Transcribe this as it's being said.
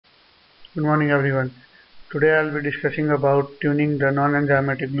Good morning everyone. Today I will be discussing about tuning the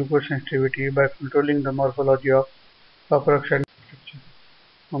non-enzymatic glucose sensitivity by controlling the morphology of copper oxide nanostructure.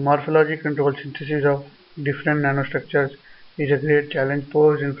 Morphology controls synthesis of different nanostructures is a great challenge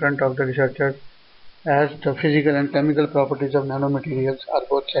posed in front of the researchers as the physical and chemical properties of nanomaterials are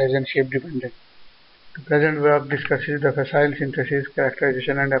both size and shape dependent. The present work discusses the facile synthesis,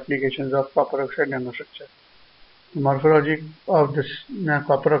 characterization and applications of copper oxide nanostructure. The morphology of the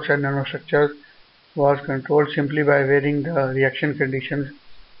copper oxide nanostructures was controlled simply by varying the reaction conditions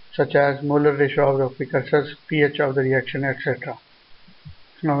such as molar ratio of the precursors, pH of the reaction, etc.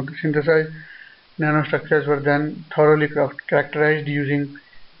 Now, the synthesized nanostructures were then thoroughly characterized using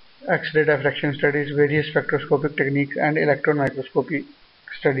X-ray diffraction studies, various spectroscopic techniques, and electron microscopy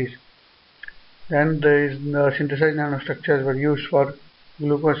studies. Then the synthesized nanostructures were used for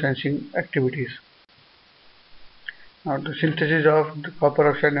glucose sensing activities. Now, the synthesis of the copper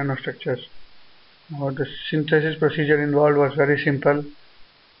oxide nanostructures. The synthesis procedure involved was very simple,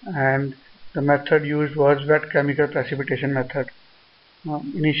 and the method used was wet chemical precipitation method.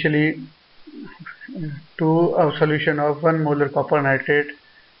 Initially, to a solution of 1 molar copper nitrate,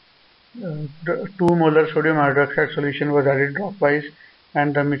 2 molar sodium hydroxide solution was added dropwise,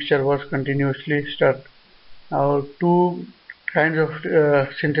 and the mixture was continuously stirred. Now, two kinds of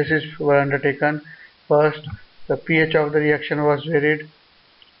synthesis were undertaken. First, the pH of the reaction was varied.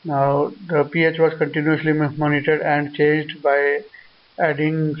 Now, the pH was continuously monitored and changed by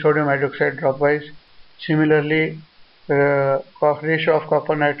adding sodium hydroxide dropwise. Similarly, the ratio of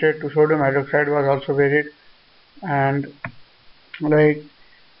copper nitrate to sodium hydroxide was also varied, and like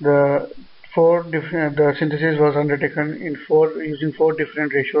the synthesis was undertaken in using four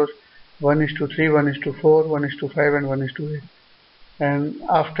different ratios: 1:3, 1:4, 1:5, and 1:8. And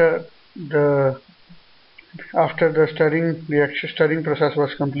after the stirring process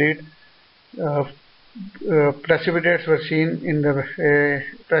was complete, precipitates were seen in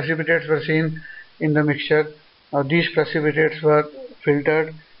the mixture. These precipitates were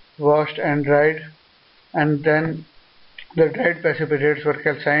filtered, washed, and dried, and then the dried precipitates were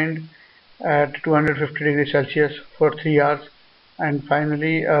calcined at 250 degrees Celsius for 3 hours, and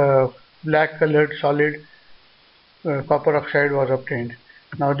finally black colored solid copper oxide was obtained.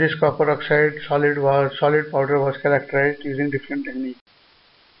 Now, this copper oxide solid powder was characterized using different techniques.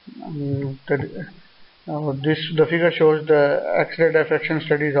 The figure shows the X-ray diffraction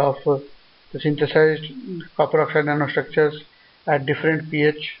studies of the synthesized copper oxide nanostructures at different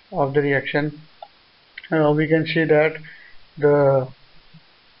pH of the reaction. We can see that the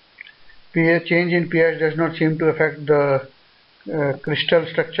change in pH does not seem to affect the crystal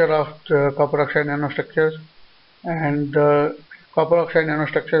structure of the copper oxide nanostructures, and the copper oxide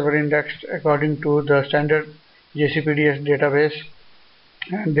nanostructures were indexed according to the standard JCPDS database,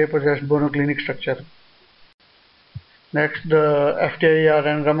 and they possessed monoclinic structure. Next, the FTIR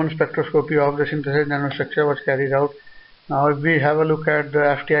and Raman spectroscopy of the synthesized nanostructure was carried out. Now, if we have a look at the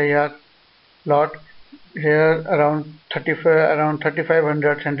FTIR plot, here around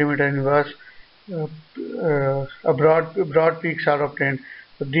 3500 centimeter inverse, broad peaks are obtained.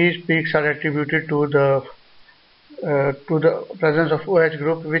 So these peaks are attributed to the presence of OH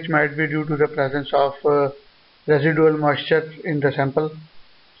group, which might be due to the presence of residual moisture in the sample.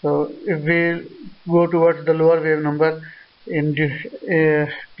 So if we go towards the lower wave number, in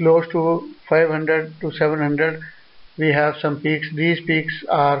close to 500 to 700, we have some peaks. These peaks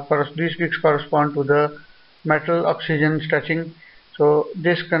correspond to the metal oxygen stretching. So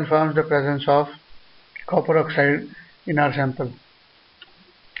this confirms the presence of copper oxide in our sample.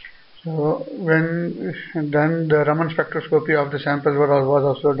 So when done, the Raman spectroscopy of the samples was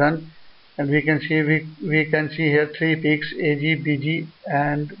also done, and we can see here three peaks: AG, BG,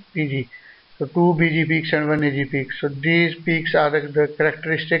 and PG. So 2 BG peaks and 1 AG peak. So these peaks are the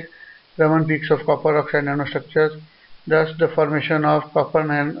characteristic Raman peaks of copper oxide nanostructures. Thus, the formation of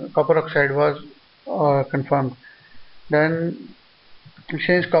copper oxide was confirmed. Then,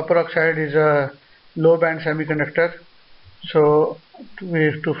 since copper oxide is a low band semiconductor, so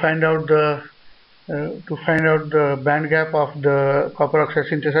to find out the band gap of the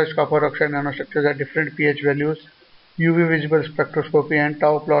synthesized copper oxide nanostructures at different pH values, UV visible spectroscopy and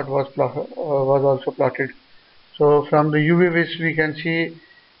tau plot was also plotted. So from the UV-vis we can see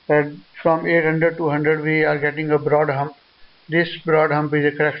that from 800 to 100 we are getting a broad hump. This broad hump is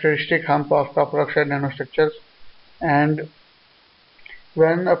a characteristic hump of copper oxide nanostructures, and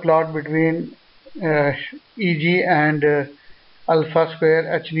when a plot between EG and alpha square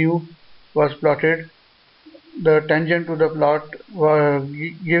h nu was plotted, the tangent to the plot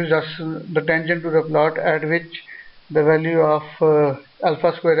gives us the tangent to the plot at which the value of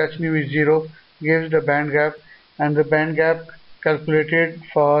alpha square h nu is 0 gives the band gap, and the band gap calculated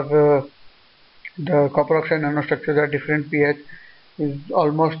for the copper oxide nanostructures at different pH is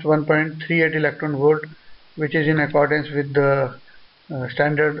almost 1.38 electron volt, which is in accordance with the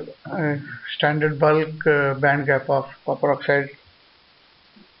standard bulk band gap of copper oxide.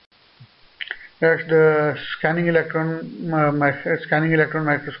 That's the scanning electron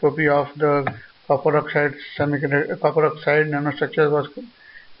microscopy of the copper oxide nanostructure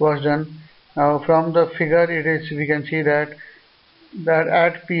was done. Now from the figure we can see that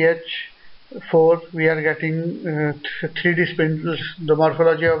at pH 4 we are getting 3D spindles. The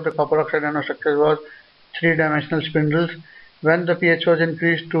morphology of the copper oxide nanostructure was three-dimensional spindles. When the pH was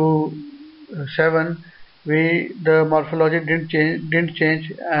increased to 7, the morphology didn't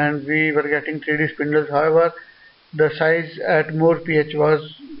change, and we were getting 3D spindles. However, the size at more pH was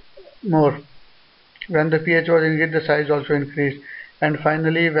more. When the pH was increased, the size also increased. And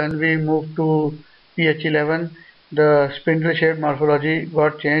finally, when we moved to pH 11, the spindle shaped morphology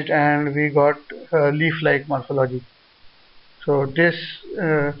got changed, and we got leaf-like morphology. So this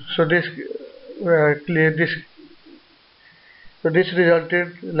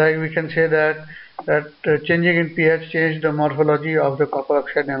resulted, like we can say that changing in pH changed the morphology of the copper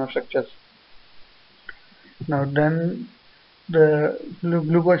oxide nanostructures. Now then, the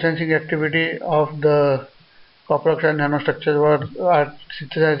glucose sensing activity of the copper oxide nanostructures are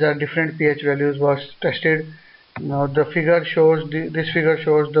synthesized at different pH values was tested. Now the figure shows this figure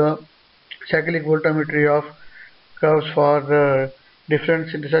shows the cyclic voltammetry of curves for different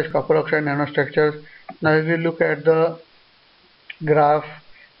synthesized copper oxide nanostructures. Now if we look at the graph,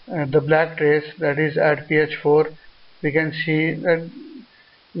 the black trace that is at pH 4, we can see that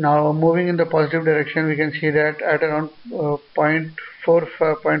now moving in the positive direction, we can see that at around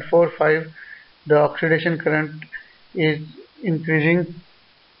 0.45 the oxidation current is increasing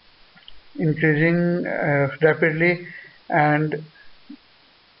rapidly, and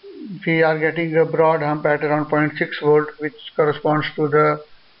we are getting a broad hump at around 0.6 volt, which corresponds to the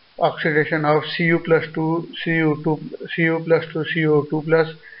oxidation of Cu plus 2 CO2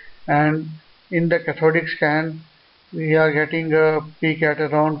 plus, and in the cathodic scan we are getting a peak at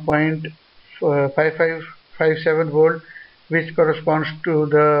around 0.5557 volt, which corresponds to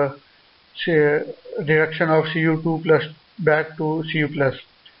the reduction of Cu2 plus back to Cu plus.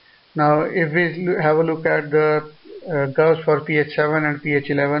 Now if we have a look at the curves for pH 7 and pH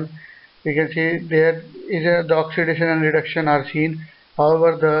 11, we can see there is the oxidation and reduction are seen.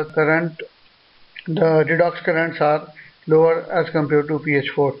 However, the redox currents are lower as compared to pH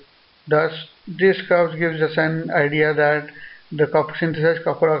 4. Thus, this curve gives us an idea that the synthesized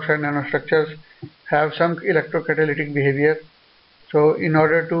copper oxide nanostructures have some electrocatalytic behavior. So, in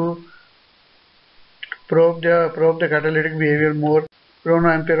order to probe the catalytic behavior more,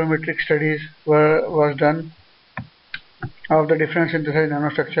 chronoamperometric studies was done of the different synthesized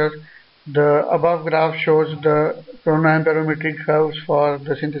nanostructures. The above graph shows the chronoamperometric curves for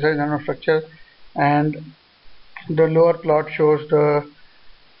the synthesized nanostructure, and the lower plot shows the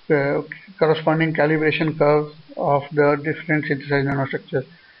corresponding calibration curves of the different synthesized nanostructures.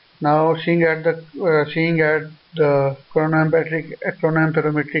 Now, seeing at the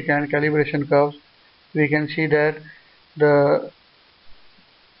chronoamperometric and calibration curves, we can see that the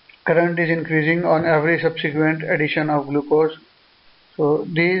current is increasing on every subsequent addition of glucose. So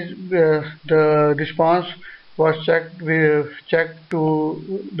the response was checked to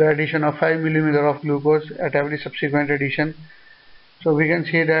the addition of 5 millimeter of glucose at every subsequent addition. So we can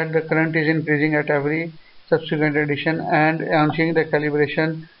see that the current is increasing at every subsequent addition, and on seeing the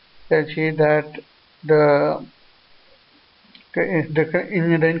calibration, you can see that the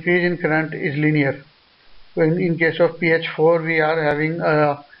increase in current is linear. So in case of pH 4, we are having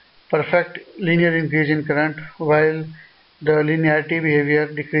a perfect linear increase in current, while the linearity behavior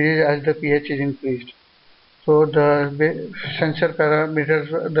decreases as the pH is increased. So the sensor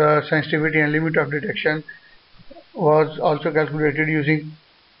parameters, the sensitivity and limit of detection was also calculated using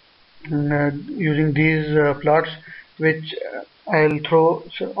these plots, which I'll throw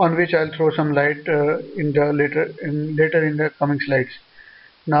some light later in the coming slides.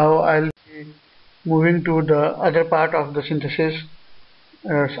 Now I'll be moving to the other part of the synthesis.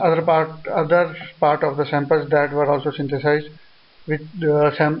 Other part of the samples that were also synthesized with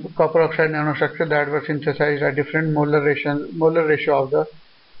the copper oxide nanostructure that were synthesized at different molar ratio of the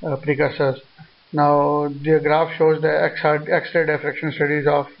precursors. Now the graph shows the X-ray diffraction studies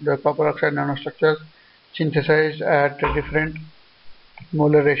of the copper oxide nanostructures synthesized at different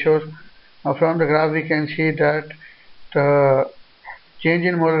molar ratios. Now from the graph we can see that the change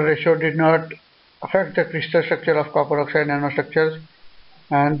in molar ratio did not affect the crystal structure of copper oxide nanostructures.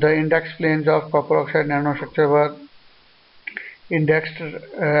 and the index planes of copper oxide nanostructure were indexed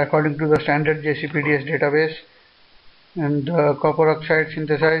according to the standard JCPDS database, and the copper oxide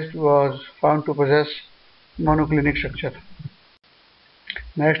synthesized was found to possess monoclinic structure.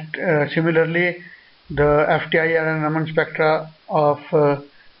 Next, similarly, the FTIR and Raman spectra of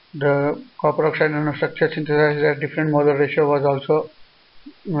the copper oxide nanostructure synthesized at different molar ratio was also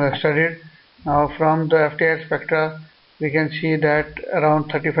studied. Now, from the FTIR spectra, we can see that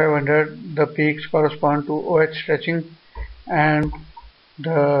around 3500 the peaks correspond to OH stretching, and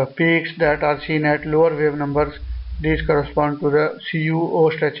the peaks that are seen at lower wave numbers, these correspond to the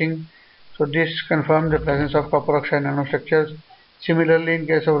CuO stretching. So this confirms the presence of copper oxide nanostructures. Similarly, in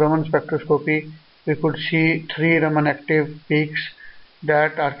case of Raman spectroscopy, we could see 3 Raman active peaks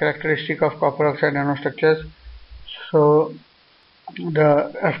that are characteristic of copper oxide nanostructures. So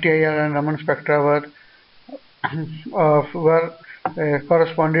the FTIR and Raman spectra were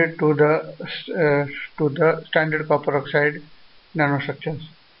corresponded to the standard copper oxide nanostructures.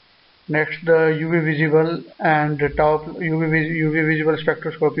 Next, the UV visible and UV visible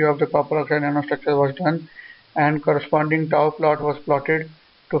spectroscopy of the copper oxide nanostructure was done, and corresponding tau plot was plotted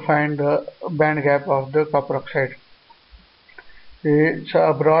to find the band gap of the copper oxide. It's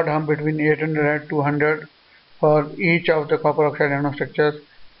a broad hump between 800 and 200 for each of the copper oxide nanostructures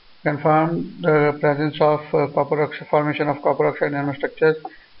confirmed the presence of formation of copper oxide nanostructures,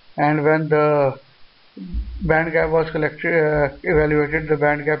 and when the band gap was evaluated, the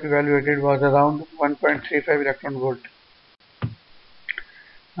band gap evaluated was around 1.35 electron volt.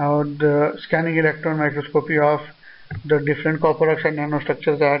 Now, the scanning electron microscopy of the different copper oxide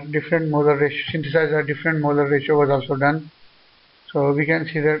nanostructures at different molar ratio, synthesized at different molar ratio, was also done. So we can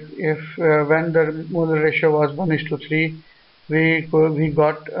see that if when the molar ratio was 1:3, we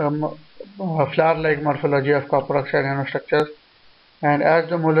got a flower-like morphology of copper oxide nanostructures, and as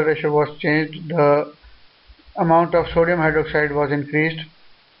the molar ratio was changed, the amount of sodium hydroxide was increased.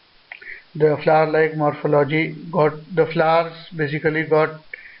 The flower-like morphology the flowers basically got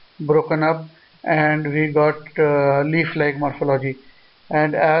broken up, and we got leaf-like morphology.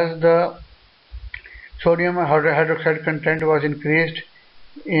 And as the sodium hydroxide content was increased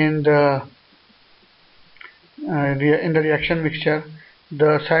in the reaction mixture,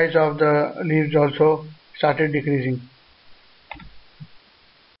 the size of the leaves also started decreasing.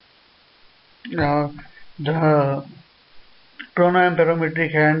 Now, the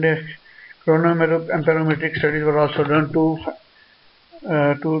chronoamperometric and chronoamperometric studies were also done to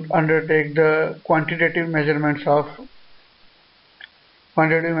undertake the quantitative measurements of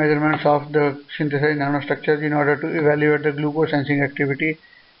the synthesized nanostructures in order to evaluate the glucose sensing activity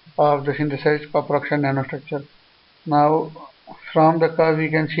of the synthesized copper oxide nanostructure. Now, from the curve we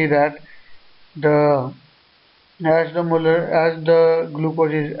can see that as the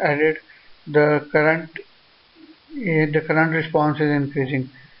glucose is added, the current response is increasing,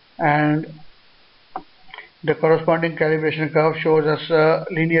 and the corresponding calibration curve shows us a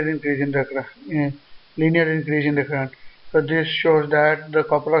linear increase in the current. So this shows that the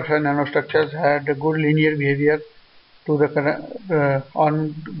copper oxide nanostructures had a good linear behavior to the current,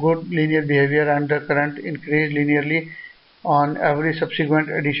 and the current increased linearly on every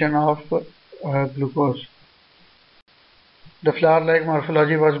subsequent addition of glucose. The flower-like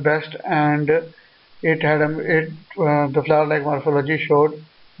morphology was best, and the flower-like morphology showed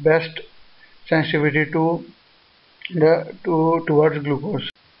best sensitivity towards glucose.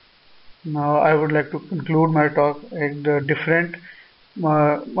 Now I would like to conclude my talk. The different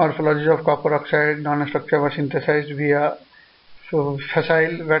morphologies of copper oxide nanostructure were synthesized via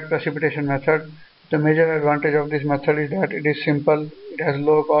facile wet precipitation method. The major advantage of this method is that it is simple, it has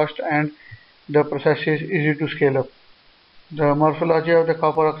low cost, and the process is easy to scale up. The morphology of the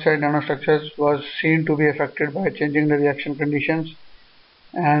copper oxide nanostructures was seen to be affected by changing the reaction conditions,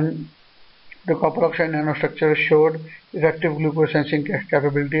 and the copper oxide nanostructure showed effective glucose sensing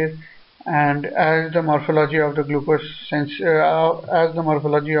capabilities. And as the morphology of the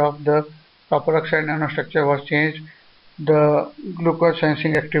copper oxide nanostructure was changed, the glucose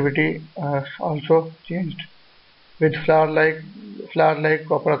sensing activity also changed, with flower-like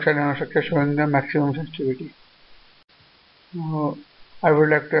copper oxide nanostructure showing the maximum sensitivity. I would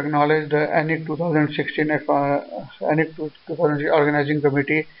like to acknowledge the ANIC 2016 organizing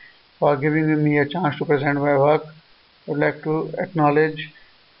committee for giving me a chance to present my work. I would like to acknowledge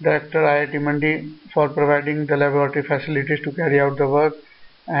Director IIT Mandi for providing the laboratory facilities to carry out the work,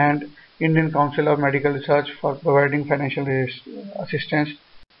 and Indian Council of Medical Research for providing financial assistance.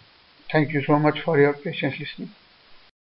 Thank you so much for your patient listening.